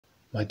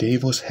My day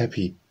was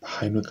happy, by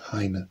Heinrich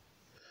Heine.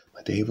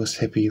 My day was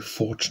happy,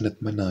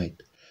 fortunate my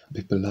night.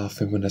 People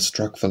laughed me when I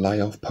struck the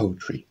lyre of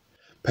poetry.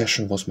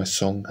 Passion was my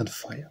song and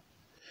fire.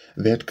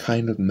 There it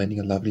kindled many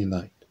a lovely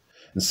light.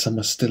 And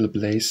summer still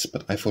ablaze,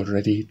 but I've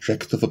already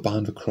dragged to the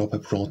barn the crop I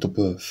brought to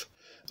birth.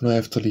 And I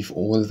have to leave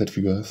all that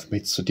the earth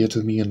made so dear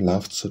to me and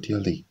loved so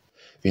dearly.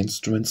 The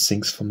instrument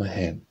sings from my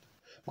hand.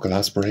 The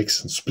glass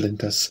breaks and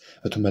splinters,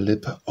 but to my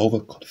lip,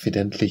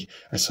 overconfidently,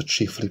 I so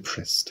cheerfully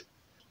pressed.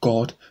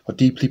 God, how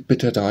deeply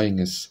bitter dying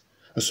is!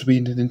 How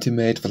sweet and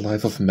intimate the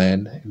life of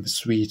man in the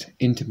sweet,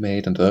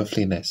 intimate and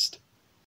earthly nest!